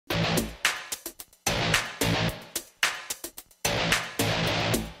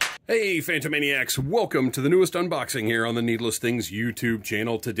Hey Phantomaniacs, welcome to the newest unboxing here on the Needless Things YouTube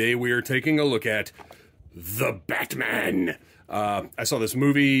channel. Today we are taking a look at The Batman. I saw this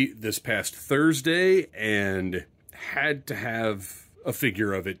movie this past Thursday and had to have a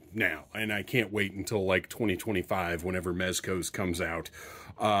figure of it now. And I can't wait until like 2025 whenever Mezco's comes out.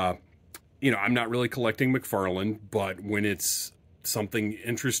 You know, I'm not really collecting McFarlane, but when it's something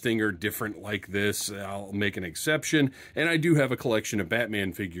interesting or different like this, I'll make an exception. And I do have a collection of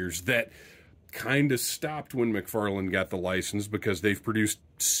Batman figures that kind of stopped when McFarlane got the license because they've produced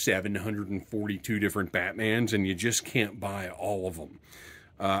 742 different Batmans and you just can't buy all of them.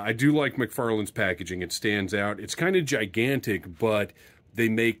 I do like McFarlane's packaging. It stands out. It's kind of gigantic, but they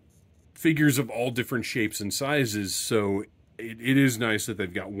make figures of all different shapes and sizes, so it is nice that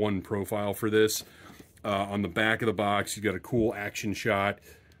they've got one profile for this. On the back of the box, you've got a cool action shot.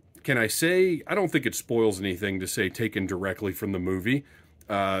 Can I say, I don't think it spoils anything to say taken directly from the movie.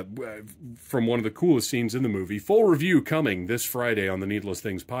 From one of the coolest scenes in the movie. Full review coming this Friday on the Needless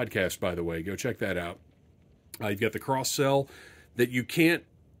Things podcast, by the way. Go check that out. You've got the cross-sell that you can't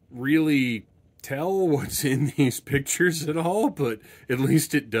really tell what's in these pictures at all, but at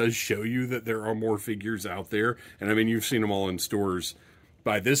least it does show you that there are more figures out there. And I mean, you've seen them all in stores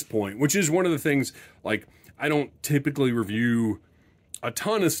by this point, which is one of the things, like, I don't typically review a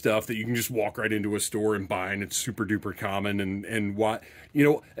ton of stuff that you can just walk right into a store and buy, and it's super duper common, and what, you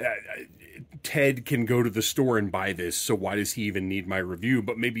know, Ted can go to the store and buy this, so why does he even need my review?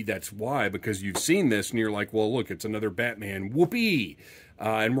 But maybe that's why, because you've seen this and you're like, well, look, it's another Batman, whoopee!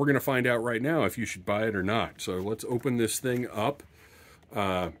 And we're going to find out right now if you should buy it or not. So let's open this thing up.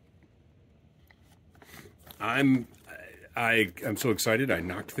 I'm so excited I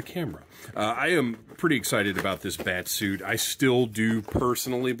knocked the camera. I am pretty excited about this Batsuit. I still do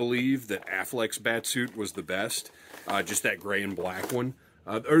personally believe that Affleck's Batsuit was the best. Just that gray and black one.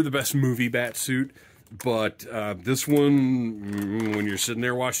 Or the best movie Batsuit. But this one, when you're sitting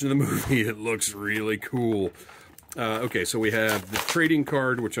there watching the movie, it looks really cool. Okay, so we have the trading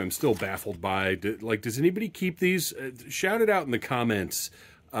card, which I'm still baffled by. Does anybody keep these? Shout it out in the comments.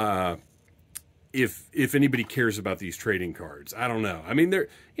 If anybody cares about these trading cards. I don't know. I mean, they're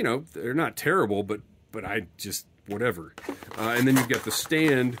not terrible, but I just, whatever. And then you've got the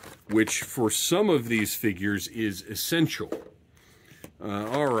stand, which for some of these figures is essential.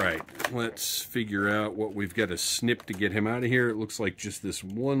 All right, let's figure out what we've got to snip to get him out of here. It looks like just this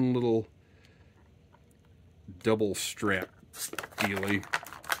one little double strap dealie.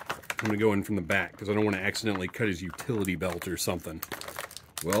 I'm going to go in from the back because I don't want to accidentally cut his utility belt or something.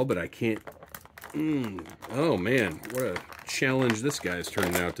 Well, but I can't. Oh man, what a challenge this guy's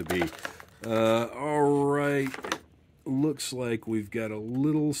turning out to be. All right, looks like we've got a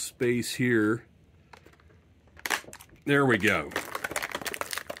little space here. There we go.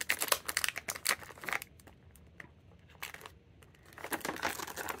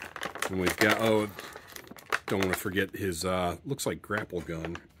 And we've got, oh, don't want to forget his, looks like grapple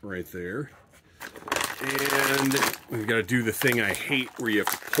gun right there. And we've got to do the thing I hate where you have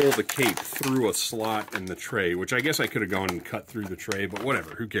to pull the cape through a slot in the tray, which I guess I could have gone and cut through the tray, but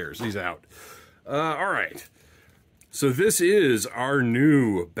whatever, who cares? He's out. All right. So this is our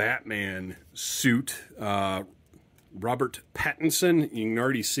new Batman suit. Robert Pattinson, you can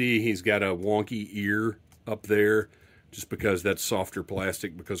already see he's got a wonky ear up there just because that's softer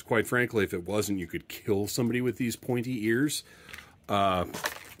plastic, because quite frankly, if it wasn't, you could kill somebody with these pointy ears.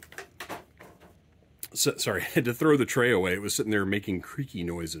 Sorry, I had to throw the tray away. It was sitting there making creaky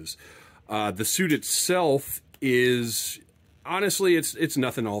noises. The suit itself is, honestly, it's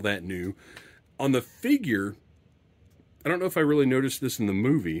nothing all that new. On the figure, I don't know if I really noticed this in the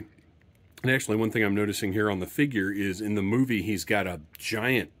movie. And actually, one thing I'm noticing here on the figure is in the movie, he's got a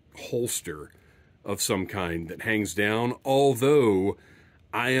giant holster of some kind that hangs down. Although,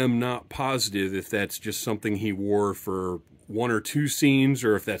 I am not positive if that's just something he wore for one or two scenes,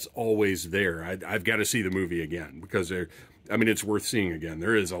 or if that's always there. I've got to see the movie again, because I mean, it's worth seeing again.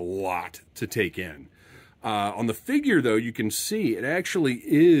 There is a lot to take in. On the figure, though, you can see it actually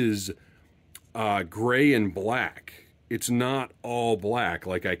is gray and black. It's not all black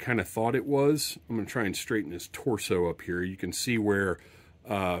like I kind of thought it was. I'm going to try and straighten his torso up here. You can see where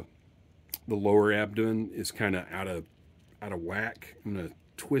the lower abdomen is kind of out of whack. I'm going to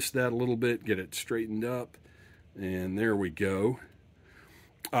twist that a little bit, get it straightened up. And there we go.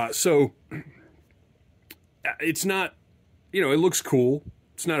 So, it's not, you know, it looks cool.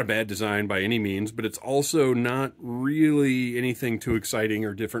 It's not a bad design by any means, but it's also not really anything too exciting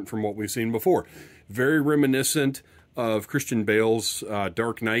or different from what we've seen before. Very reminiscent of Christian Bale's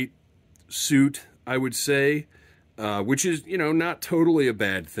Dark Knight suit, I would say. which is, you know, not totally a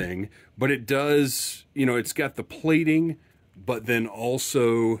bad thing, but it does, you know, it's got the plating, but then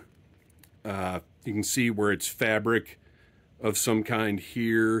also you can see where it's fabric of some kind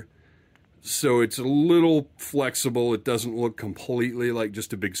here. So it's a little flexible. It doesn't look completely like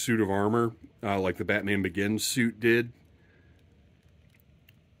just a big suit of armor, like the Batman Begins suit did.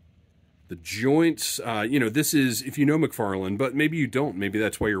 The joints, you know, this is, if you know McFarlane, but maybe you don't. Maybe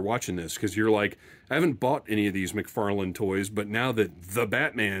that's why you're watching this, because you're like, I haven't bought any of these McFarlane toys, but now that the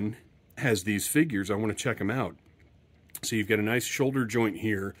Batman has these figures, I want to check them out. So you've got a nice shoulder joint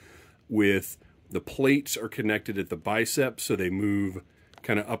here with the plates are connected at the bicep, so they move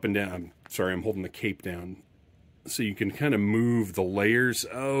kind of up and down. Sorry, I'm holding the cape down. So you can kind of move the layers.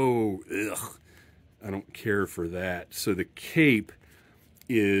 Oh, ugh, I don't care for that. So the cape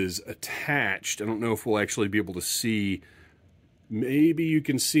is attached. I don't know if we'll actually be able to see. Maybe you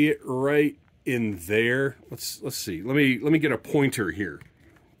can see it right in there. Let's see. Let me get a pointer here.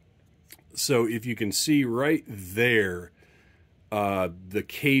 So if you can see right there, the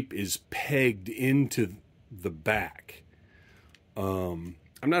cape is pegged into the back. I'm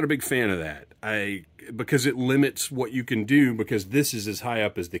not a big fan of that. Because it limits what you can do, because this is as high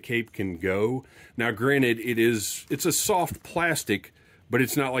up as the cape can go. Now, granted, it's a soft plastic, but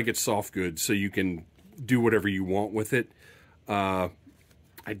it's not like it's soft goods, so you can do whatever you want with it. I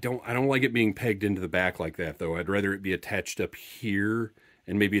don't like it being pegged into the back like that, though. I'd rather it be attached up here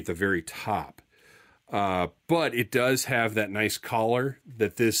and maybe at the very top. But it does have that nice collar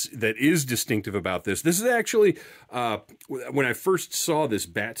that is distinctive about this. This is actually, when I first saw this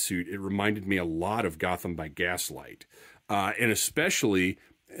bat suit, it reminded me a lot of Gotham by Gaslight. And especially,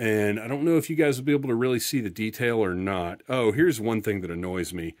 and I don't know if you guys will be able to really see the detail or not. Oh, here's one thing that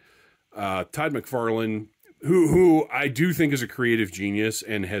annoys me. Todd McFarlane, who I do think is a creative genius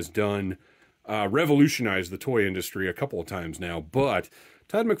and has done, revolutionized the toy industry a couple of times now, but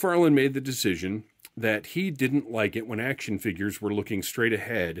Todd McFarlane made the decision that he didn't like it when action figures were looking straight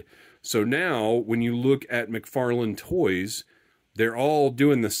ahead. So now, when you look at McFarlane Toys, they're all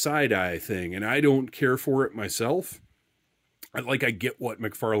doing the side-eye thing, and I don't care for it myself. I get what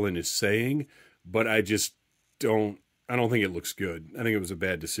McFarlane is saying, but I just don't think it looks good. I think it was a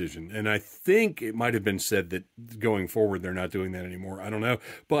bad decision. And I think it might have been said that going forward, they're not doing that anymore. I don't know.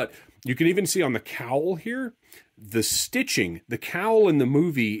 But you can even see on the cowl here, the stitching. The cowl in the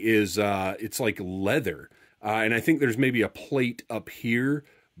movie is, it's like leather. And I think there's maybe a plate up here,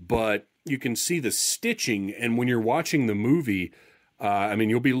 but you can see the stitching. And when you're watching the movie, I mean,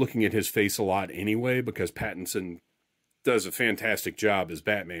 you'll be looking at his face a lot anyway, because Pattinson does a fantastic job as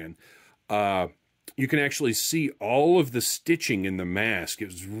Batman. You can actually see all of the stitching in the mask. It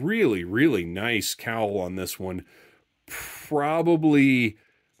was really, really nice cowl on this one. Probably,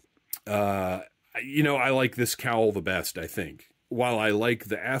 you know, I like this cowl the best, I think. While I like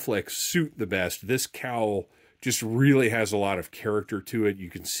the Affleck suit the best, this cowl just really has a lot of character to it. You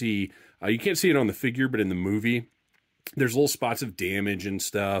can see, you can't see it on the figure, but in the movie, there's little spots of damage and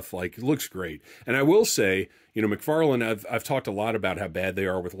stuff. Like, it looks great. And I will say, you know, McFarlane, I've talked a lot about how bad they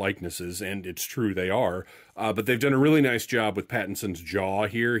are with likenesses, and it's true, they are. But they've done a really nice job with Pattinson's jaw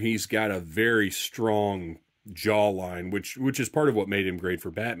here. He's got a very strong jawline, which is part of what made him great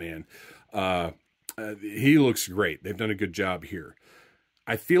for Batman. He looks great. They've done a good job here.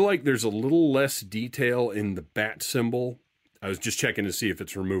 I feel like there's a little less detail in the bat symbol. I was just checking to see if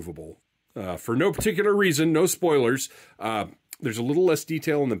it's removable. For no particular reason, no spoilers. There's a little less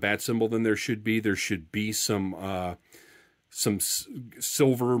detail in the bat symbol than there should be. There should be some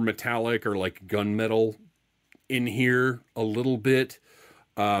silver metallic or like gunmetal in here a little bit.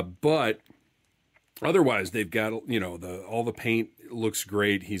 But otherwise, they've got, you know, all the paint looks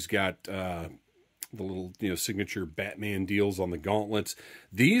great. He's got the little, you know, signature Batman deals on the gauntlets.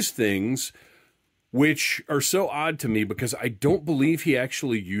 These things, which are so odd to me because I don't believe he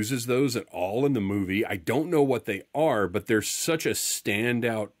actually uses those at all in the movie. I don't know what they are, but they're such a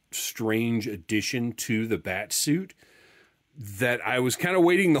standout, strange addition to the bat suit that I was kind of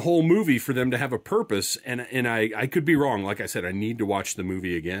waiting the whole movie for them to have a purpose. And I could be wrong. Like I said, I need to watch the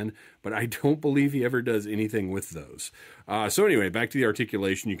movie again, but I don't believe he ever does anything with those. So anyway, back to the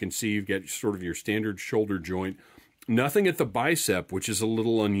articulation. You can see you've got sort of your standard shoulder joint. Nothing at the bicep, which is a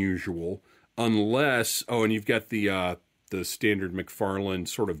little unusual. Unless, oh, and you've got the standard McFarlane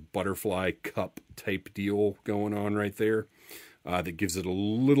sort of butterfly cup type deal going on right there that gives it a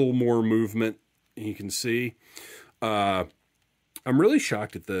little more movement, you can see. I'm really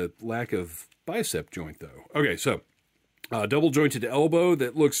shocked at the lack of bicep joint, though. Okay, so double jointed elbow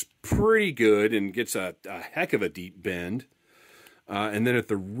that looks pretty good and gets a heck of a deep bend. And then at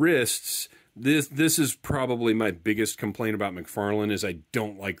the wrists, This is probably my biggest complaint about McFarlane is I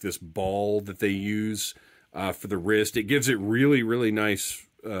don't like this ball that they use for the wrist. It gives it really, really nice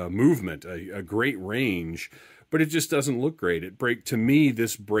movement, a great range, but it just doesn't look great. To me,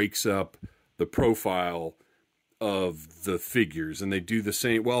 this breaks up the profile of the figures, and they do the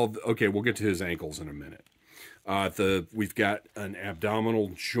same. Well, okay, we'll get to his ankles in a minute. We've got an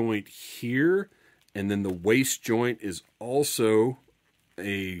abdominal joint here, and then the waist joint is also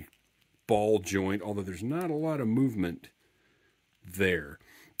a ball joint, although there's not a lot of movement there.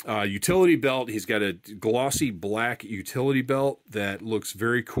 Utility belt, he's got a glossy black utility belt that looks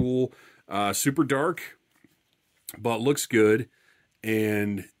very cool. Super dark, but looks good.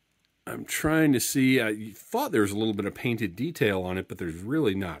 And I'm trying to see, I thought there was a little bit of painted detail on it, but there's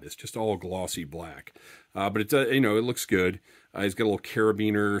really not. It's just all glossy black. But it looks good. He's got a little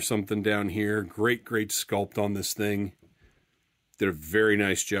carabiner or something down here. Great sculpt on this thing. Did a very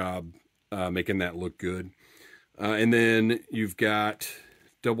nice job making that look good. And then you've got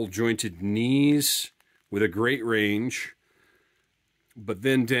double jointed knees with a great range. But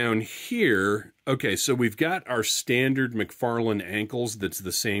then down here, okay, so we've got our standard McFarlane ankles that's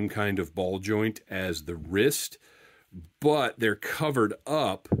the same kind of ball joint as the wrist, but they're covered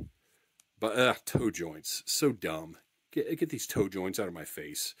up by toe joints. So dumb. Get these toe joints out of my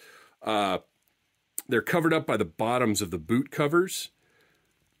face. They're covered up by the bottoms of the boot covers,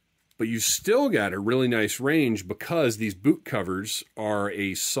 but you still got a really nice range because these boot covers are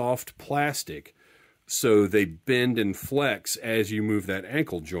a soft plastic, so they bend and flex as you move that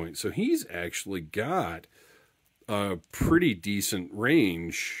ankle joint. So he's actually got a pretty decent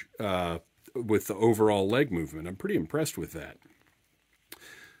range with the overall leg movement. I'm pretty impressed with that.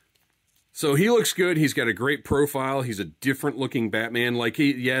 So he looks good. He's got a great profile. He's a different looking Batman.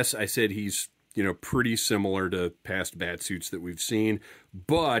 Yes, I said he's, pretty similar to past Batsuits that we've seen,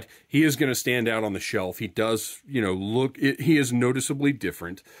 but he is going to stand out on the shelf. He does, he is noticeably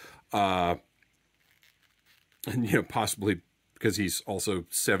different. And, possibly because he's also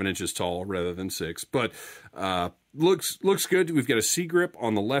 7 inches tall rather than 6, but looks good. We've got a C-grip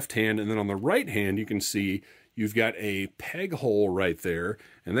on the left hand, and then on the right hand, you can see you've got a peg hole right there,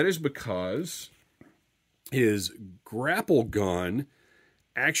 and that is because his grapple gun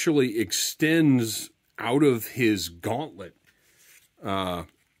actually extends out of his gauntlet. Like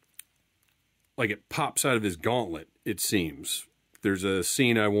it pops out of his gauntlet, it seems. There's a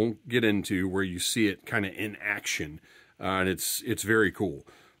scene I won't get into where you see it kind of in action, and it's very cool.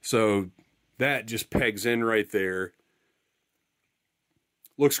 So that just pegs in right there.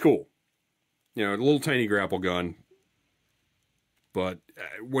 Looks cool. A little tiny grapple gun, but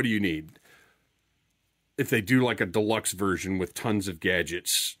what do you need? If they do like a deluxe version with tons of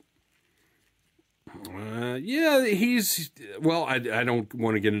gadgets, yeah, well, I don't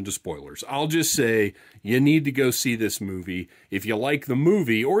want to get into spoilers. I'll just say you need to go see this movie. If you like the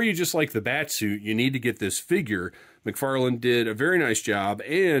movie or you just like the Batsuit, you need to get this figure. McFarlane did a very nice job,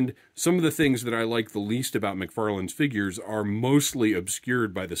 and some of the things that I like the least about McFarlane's figures are mostly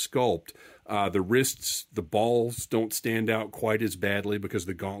obscured by the sculpt. The wrists, the balls don't stand out quite as badly because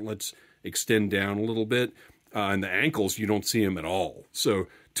the gauntlets extend down a little bit, and the ankles, you don't see them at all. So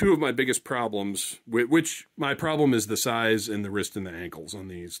two of my biggest problems, which my problem is the size and the wrist and the ankles on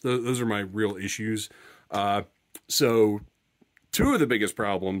these. Those are my real issues. So two of the biggest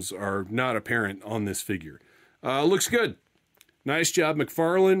problems are not apparent on this figure. Looks good. Nice job,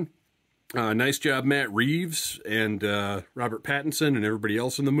 McFarlane. Nice job, Matt Reeves and Robert Pattinson and everybody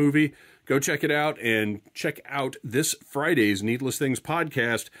else in the movie. Go check it out, and check out this Friday's Needless Things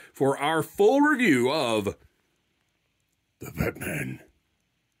podcast for our full review of The Batman.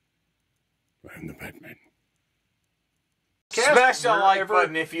 I'm the Batman. Smash that like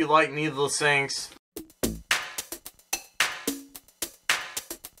button if you like Needless Things.